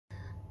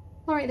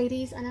Alright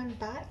ladies, and I'm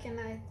back, and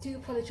I do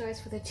apologise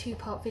for the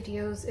two-part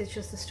videos. It's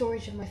just the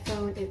storage of my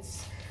phone,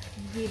 it's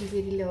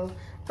really low.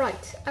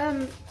 Right,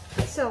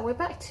 so we're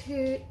back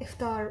to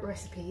iftar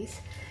recipes.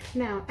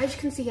 Now, as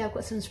you can see, I've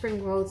got some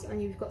spring rolls,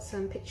 and you've got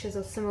some pictures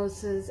of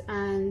samosas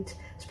and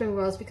spring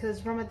rolls,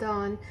 because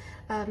Ramadan,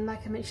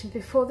 like I mentioned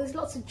before, there's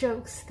lots of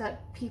jokes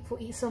that people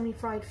eat so many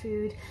fried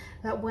food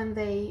that when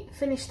they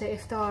finish their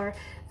iftar,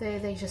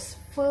 they're just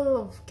full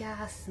of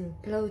gas and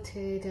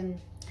bloated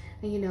and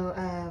you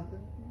know,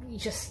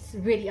 just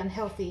really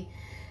unhealthy.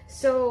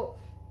 So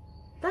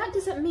that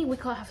doesn't mean we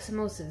can't have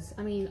samosas.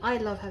 I mean, I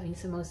love having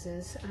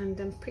samosas, and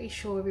I'm pretty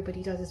sure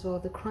everybody does as well.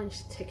 The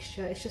crunch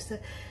texture, it's just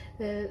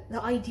the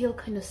ideal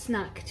kind of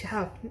snack to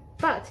have.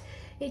 But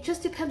it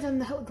just depends on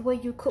the way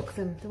you cook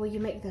them, the way you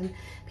make them.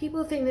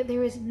 People think that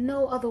there is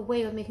no other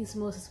way of making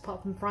samosas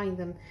apart from frying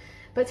them.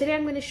 But today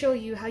I'm going to show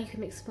you how you can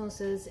make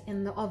samosas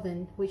in the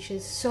oven, which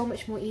is so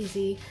much more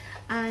easy,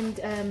 and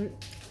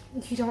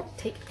you don't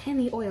take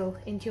any oil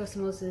into your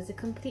samosas. They're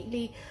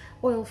completely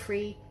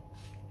oil-free,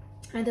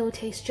 and they will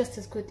taste just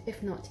as good,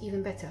 if not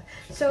even better.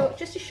 So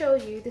just to show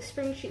you the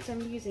spring sheets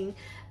I'm using,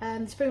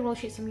 the spring roll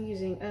sheets I'm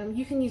using,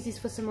 you can use these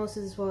for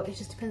samosas as well. It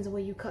just depends on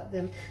where you cut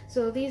them.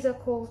 So these are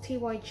called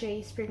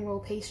TYJ spring roll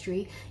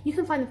pastry. You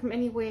can find them from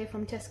anywhere,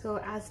 from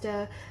Tesco,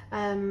 Asda,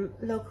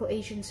 local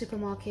Asian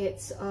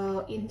supermarkets,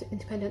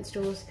 independent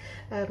stores,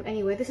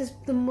 anyway. This is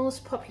the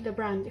most popular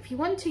brand. If you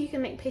want to, you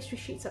can make pastry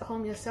sheets at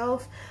home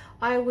yourself.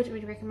 I wouldn't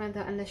really recommend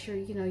that unless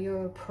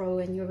you're a pro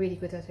and you're really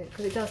good at it,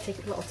 because it does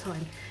take a lot of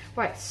time.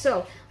 Right,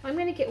 so I'm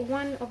going to get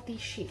one of these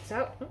sheets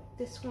out. Oh,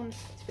 this one's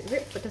a bit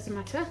ripped, but doesn't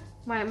matter.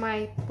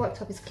 My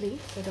worktop is clean,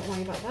 so don't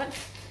worry about that.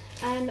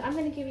 And I'm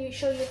going to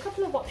show you a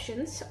couple of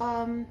options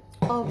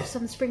of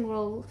some spring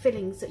roll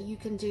fillings that you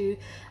can do.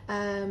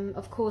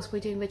 Of course, we're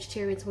doing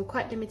vegetarian, so we're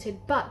quite limited,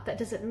 but that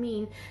doesn't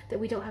mean that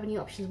we don't have any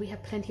options. We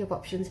have plenty of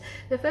options.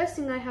 The first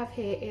thing I have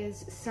here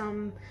is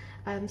some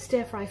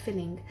stir-fry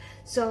filling.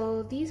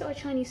 So these are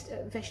Chinese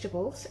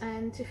vegetables,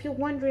 and if you're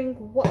wondering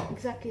what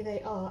exactly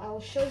they are, I will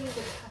show you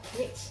the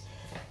packet,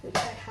 which I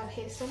have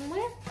here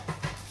somewhere.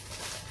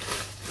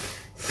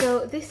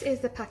 So this is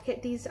the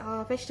packet. These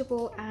are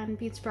vegetable and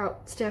bean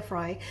sprout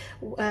stir-fry,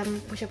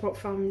 which I bought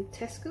from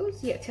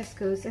Tesco's. Yeah,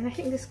 Tesco's, and I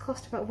think this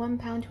cost about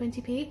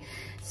 £1.20p.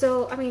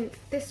 So I mean,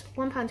 this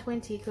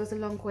 £1.20 goes a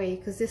long way,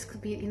 because this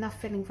could be enough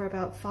filling for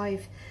about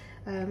 5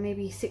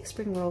 maybe 6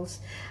 spring rolls.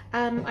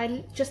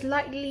 I just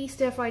lightly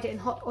stir-fried it in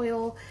hot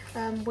oil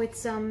with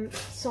some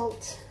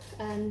salt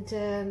and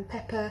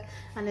pepper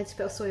and a little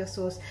bit of soy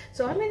sauce.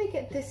 So I'm going to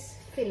get this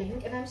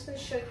filling, and I'm just going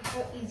to show you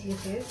how easy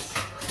it is.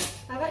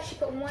 I've actually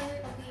got one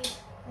of these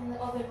in the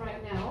oven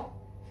right now,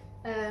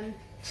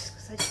 just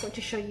because I just want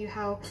to show you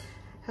how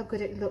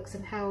good it looks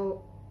and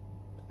how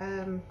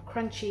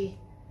crunchy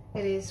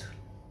it is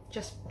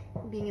just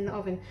being in the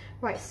oven.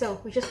 Right, so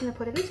we're just going to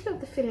put a little bit of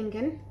the filling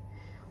in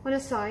on a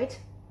side.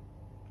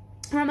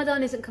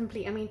 Ramadan isn't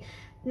complete. I mean,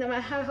 no matter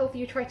how healthy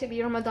you try to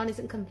be, Ramadan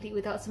isn't complete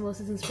without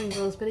samosas and spring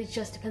rolls, but it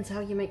just depends how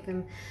you make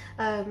them.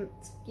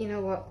 You know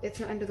what, it's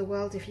not end of the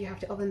world if you have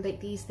to oven bake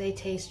these. They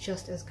taste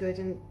just as good,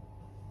 and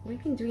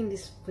we've been doing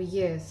this for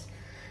years.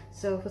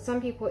 So for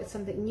some people it's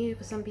something new,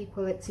 for some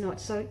people it's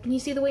not. So can you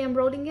see the way I'm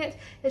rolling it?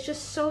 It's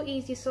just so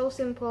easy, so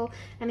simple.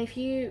 And if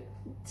you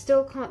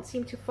still can't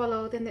seem to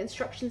follow, then the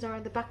instructions are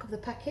at the back of the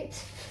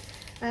packet.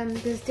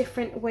 There's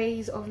different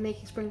ways of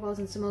making spring rolls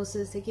and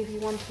samosas. They give you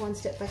one-to-one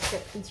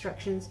step-by-step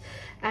instructions.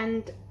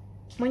 And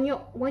when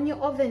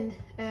you're oven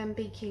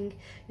baking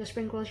your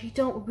spring rolls, you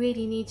don't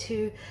really need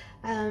to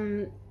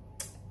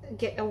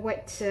get a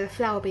wet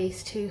flour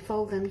base to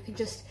fold them. You can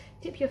just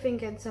dip your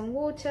finger in some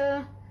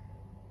water,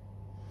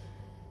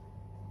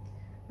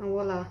 and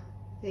voila,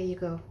 there you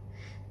go.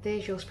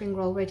 There's your spring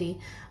roll ready.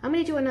 I'm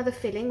going to do another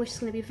filling, which is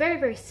going to be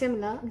very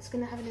similar. I'm just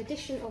going to have an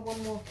addition of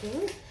one more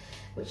thing,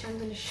 which I'm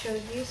going to show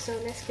you. So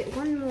let's get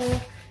one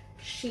more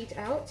sheet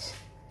out.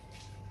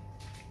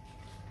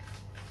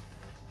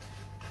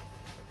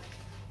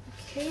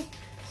 Okay,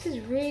 this is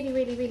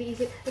really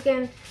easy.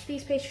 Again,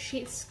 these pastry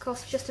sheets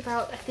cost just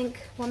about, I think,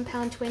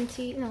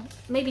 £1.20, no,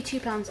 maybe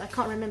 £2. I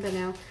can't remember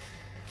now.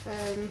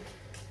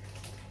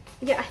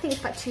 Yeah, I think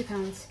it's about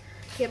 £2.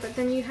 Yeah, but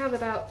then you have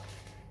about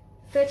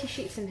 30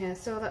 sheets in here,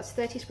 so that's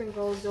 30 spring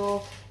rolls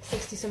or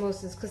 60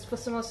 samosas, because for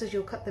samosas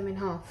you'll cut them in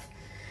half.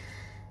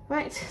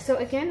 Right, so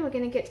again, we're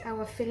going to get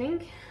our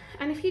filling,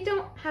 and if you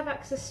don't have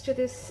access to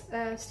this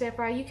stir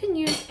fry, you can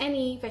use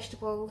any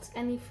vegetables,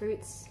 any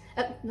fruits,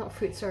 not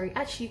fruits, sorry,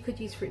 actually you could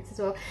use fruits as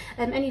well,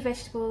 any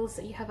vegetables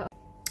that you have.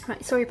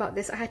 Right, sorry about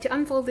this, I had to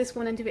unfold this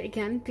one and do it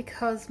again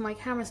because my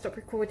camera stopped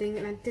recording,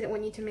 and I didn't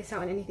want you to miss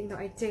out on anything that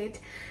I did.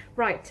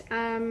 Right,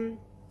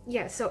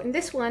 yeah, so in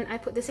this one I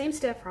put the same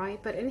stir fry,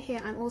 but in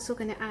here I'm also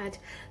going to add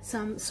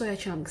some soya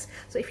chunks.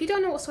 So if you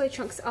don't know what soya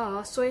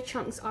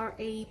chunks are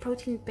a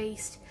protein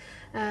based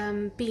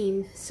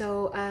bean,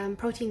 so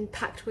protein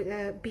packed with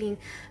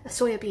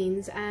soya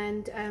beans,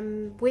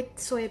 and with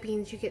soya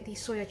beans you get these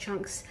soya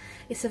chunks.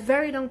 It's a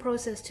very long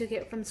process to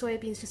get from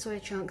soya beans to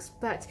soya chunks,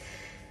 but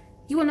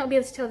you will not be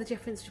able to tell the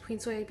difference between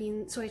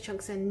soya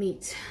chunks and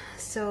meat.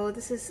 So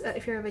this is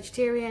if you're a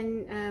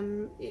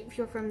vegetarian, if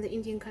you're from the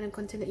Indian kind of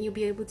continent, you'll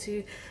be able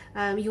to,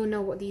 you'll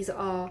know what these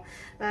are.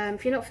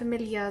 If you're not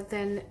familiar,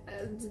 then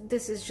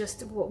this is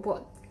just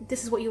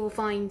this is what you will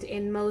find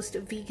in most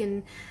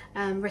vegan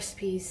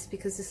recipes,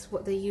 because this is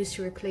what they use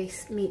to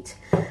replace meat.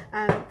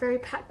 Very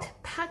packed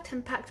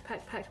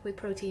with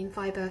protein,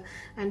 fiber,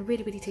 and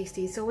really, really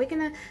tasty. So we're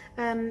gonna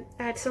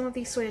add some of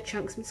these soya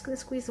chunks. I'm just gonna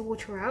squeeze the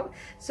water out.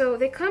 So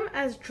they come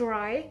as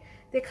dry.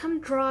 They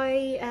come dry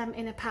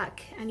in a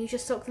pack, and you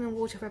just soak them in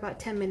water for about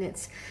 10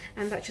 minutes,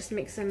 and that just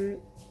makes them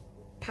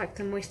packed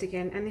and moist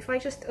again. And if I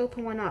just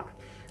open one up,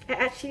 it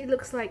actually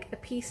looks like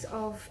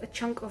a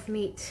chunk of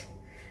meat,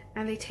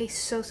 and they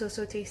taste so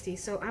tasty.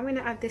 So I'm going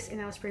to add this in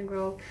our spring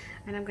roll,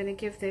 and I'm going to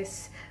give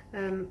this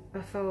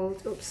a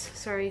fold. Oops,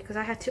 sorry, because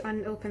I had to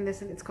unopen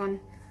this and it's gone.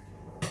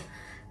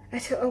 I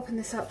had to open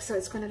this up, so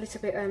it's gone a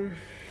little bit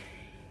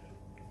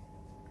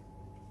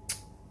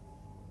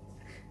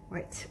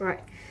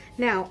right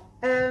now.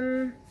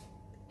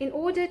 In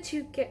order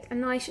to get a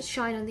nice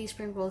shine on these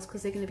spring rolls,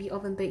 because they're going to be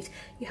oven baked,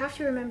 you have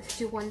to remember to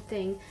do one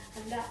thing,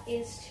 and that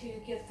is to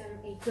give them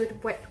a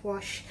good wet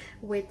wash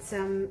with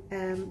some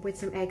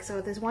egg.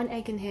 So there's one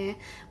egg in here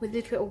with a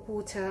little bit of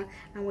water,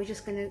 and we're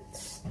just going to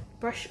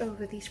brush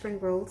over these spring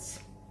rolls,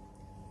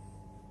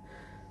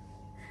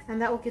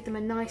 and that will give them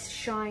a nice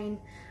shine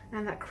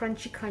and that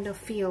crunchy kind of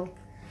feel.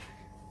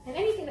 And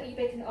anything that you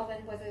bake in the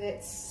oven, whether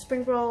it's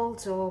spring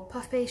rolls or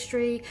puff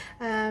pastry,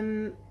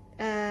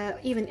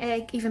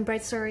 even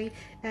bread, sorry,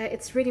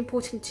 it's really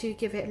important to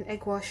give it an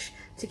egg wash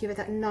to give it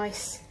that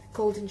nice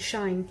golden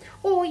shine.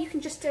 Or you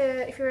can just,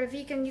 if you're a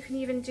vegan, you can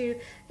even do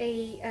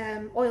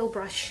a oil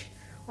brush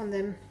on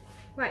them.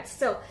 Right,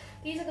 so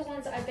these are the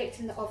ones that I baked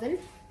in the oven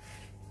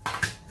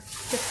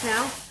just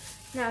now.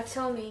 Now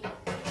tell me,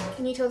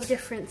 can you tell the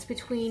difference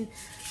between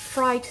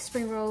fried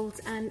spring rolls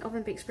and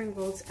oven baked spring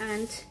rolls?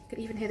 And you can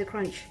even hear the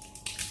crunch.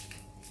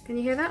 Can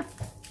you hear that?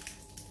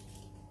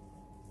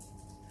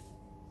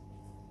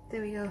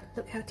 There we go.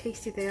 Look how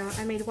tasty they are.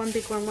 I made one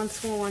big one, one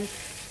small one,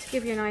 to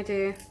give you an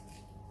idea.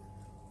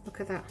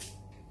 Look at that.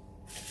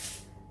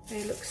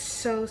 They look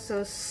so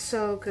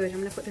good. I'm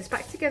going to put this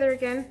back together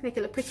again, make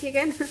it look pretty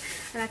again,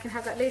 and I can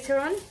have that later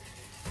on.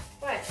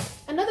 Right,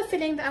 another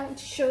filling that I want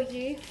to show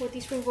you with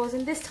these spring rolls,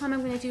 and this time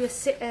I'm going to do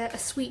a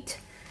sweet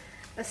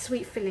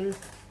filling.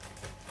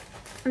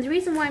 And the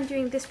reason why I'm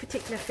doing this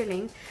particular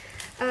filling,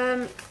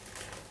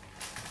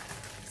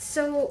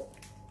 so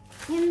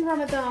in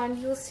Ramadan,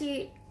 you'll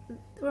see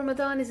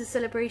Ramadan is a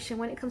celebration.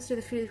 When it comes to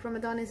the food,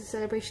 Ramadan is a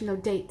celebration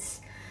of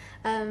dates.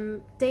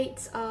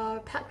 Dates are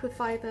packed with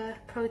fiber,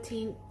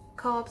 protein,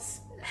 carbs,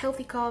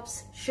 healthy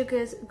carbs,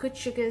 sugars, good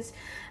sugars.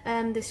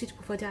 They're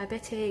suitable for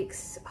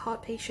diabetics,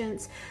 heart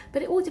patients,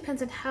 but it all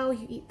depends on how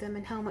you eat them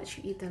and how much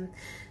you eat them.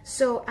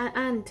 So,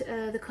 and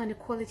the kind of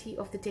quality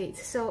of the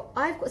dates. So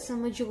I've got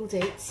some medjool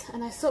dates,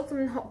 and I soak them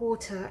in hot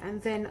water,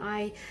 and then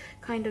I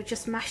kind of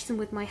just mash them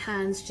with my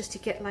hands just to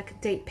get like a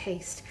date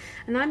paste.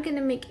 And I'm going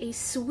to make a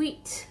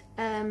sweet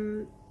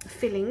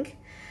filling,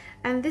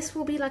 and this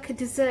will be like a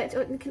dessert,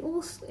 or it can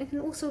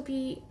also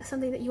be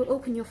something that you will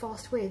open your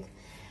fast with,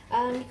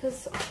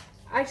 because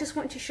I just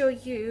want to show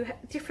you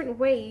different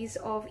ways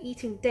of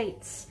eating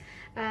dates,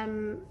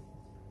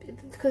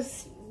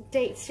 because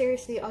dates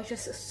seriously are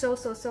just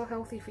so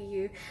healthy for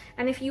you.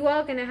 And if you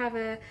are going to have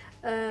a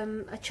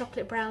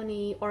chocolate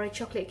brownie or a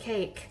chocolate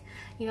cake,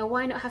 you know,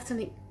 why not have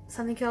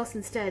something else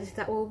instead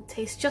that will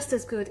taste just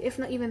as good, if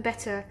not even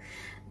better,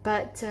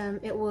 but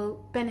it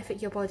will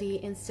benefit your body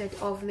instead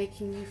of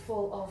making you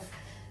full of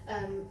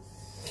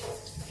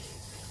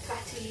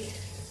fatty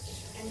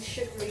and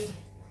sugary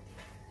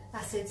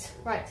acids.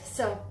 Right,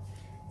 so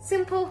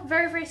simple,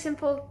 very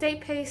simple.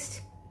 Date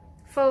paste,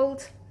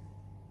 fold.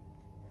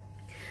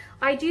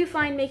 I do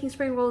find making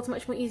spring rolls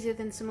much more easier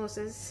than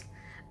samosas,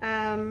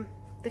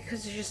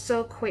 because they're just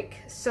so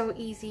quick, so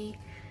easy.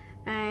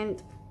 And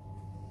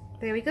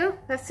there we go,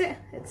 that's it,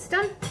 it's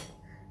done.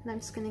 And I'm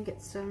just going to get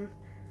some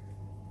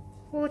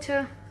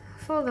water,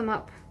 fold them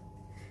up,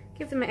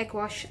 give them an egg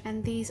wash,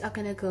 and these are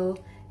going to go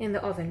in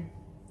the oven.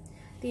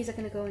 These are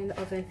going to go in the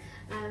oven,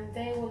 and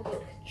they will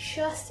look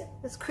just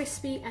as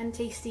crispy and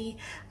tasty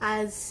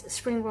as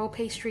spring roll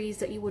pastries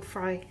that you would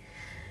fry.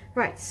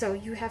 Right, so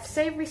you have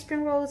savory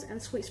spring rolls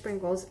and sweet spring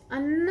rolls.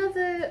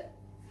 Another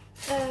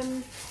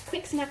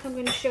quick snack I'm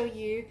going to show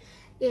you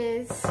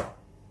is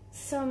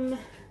some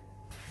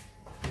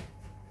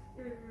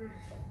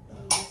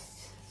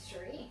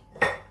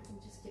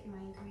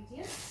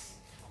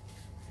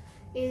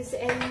is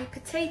a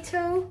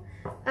potato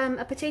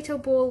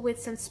ball with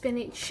some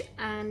spinach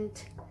and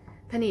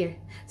paneer.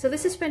 So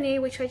this is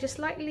paneer, which I just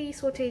lightly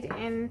sauteed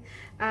in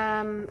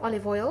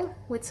olive oil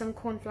with some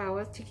corn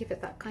flour to give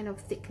it that kind of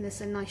thickness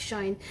and nice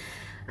shine.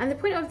 And the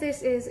point of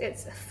this is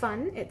it's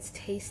fun, it's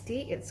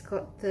tasty, it's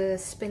got the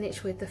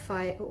spinach with the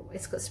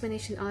it's got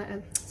spinach and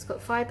iron, it's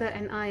got fiber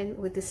and iron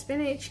with the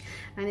spinach,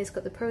 and it's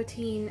got the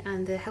protein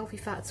and the healthy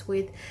fats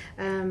with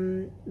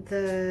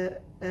the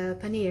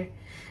paneer.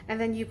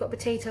 And then you've got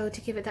potato to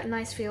give it that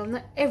nice feel.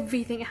 Not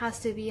everything has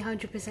to be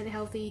 100%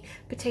 healthy.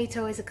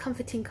 Potato is a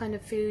comforting kind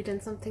of food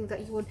and something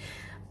that you would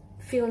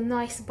feel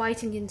nice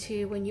biting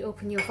into when you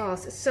open your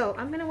fast. So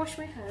I'm gonna wash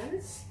my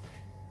hands.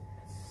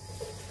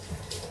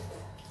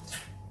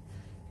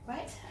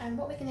 Right, and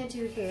what we're going to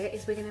do here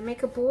is we're going to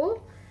make a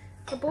ball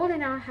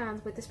in our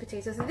hands with this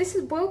potato. So this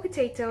is boiled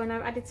potato, and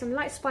I've added some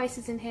light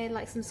spices in here,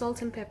 like some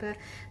salt and pepper,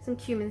 some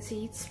cumin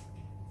seeds.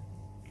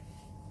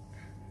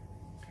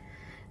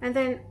 And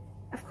then,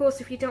 of course,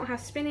 if you don't have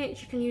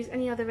spinach, you can use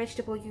any other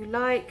vegetable you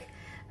like.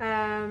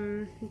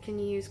 You can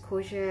use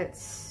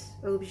courgettes,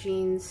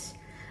 aubergines.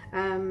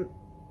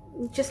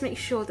 Just make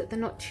sure that they're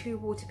not too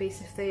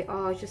water-based. If they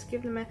are, just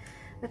give them a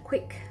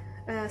quick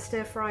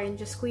stir fry and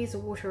just squeeze the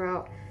water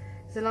out.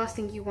 The last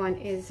thing you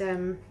want is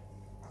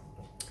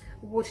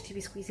water to be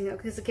squeezing out,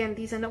 because again,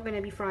 these are not going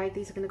to be fried,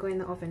 these are going to go in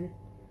the oven.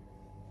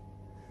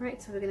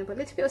 Right, so we're going to put a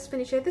little bit of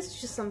spinach here. This is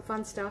just some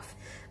fun stuff,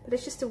 but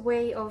it's just a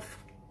way of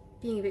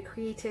being a bit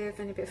creative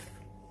and a bit,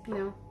 you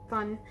know,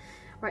 fun.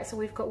 Right, so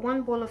we've got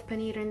one ball of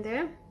paneer in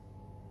there.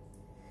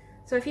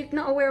 So if you're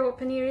not aware of what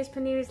paneer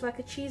is like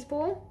a cheese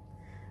ball.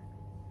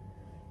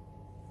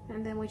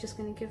 And then we're just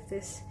going to give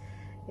this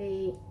put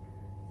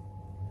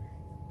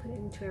it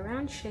into a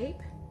round shape.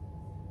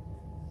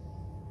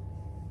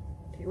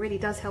 It really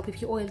does help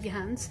if you oil your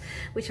hands,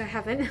 which I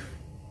haven't.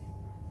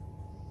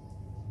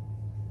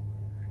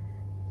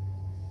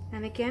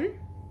 And again,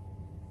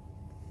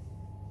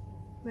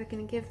 we're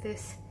going to give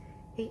this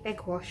an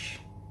egg wash.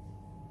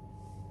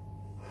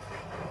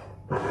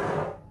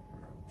 I'm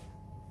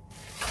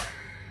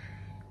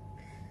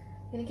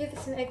going to give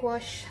this an egg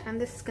wash, and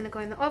this is going to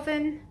go in the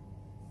oven.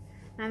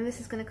 And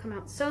this is going to come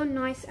out so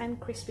nice and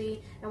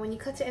crispy, and when you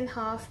cut it in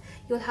half,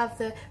 you'll have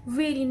the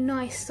really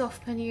nice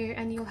soft paneer,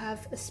 and you'll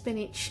have a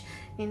spinach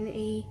in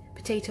a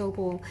potato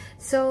ball.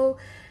 So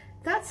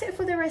that's it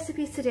for the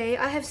recipes today.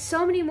 I have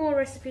so many more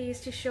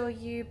recipes to show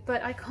you,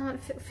 but I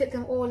can't fit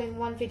them all in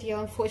one video,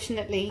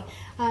 unfortunately.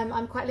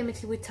 I'm quite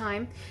limited with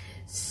time.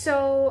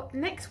 So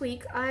next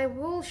week I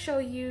will show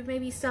you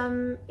maybe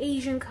some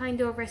Asian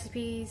kind of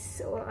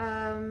recipes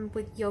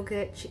with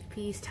yogurt,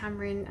 chickpeas,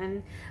 tamarind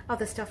and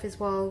other stuff as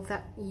well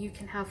that you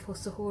can have for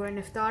suhoor and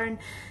iftar. And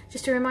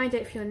just a reminder,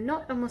 if you're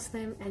not a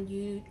Muslim and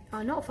you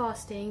are not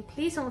fasting,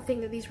 please don't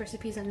think that these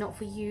recipes are not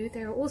for you.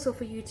 They're also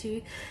for you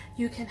too.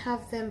 You can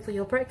have them for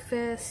your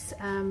breakfast,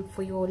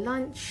 for your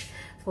lunch,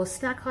 for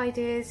snack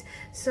ideas.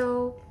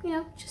 So, you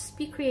know, just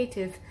be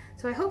creative.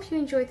 So I hope you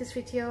enjoyed this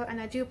video,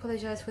 and I do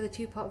apologize for the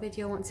two-part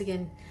video once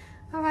again.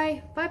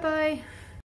 Alright, bye bye.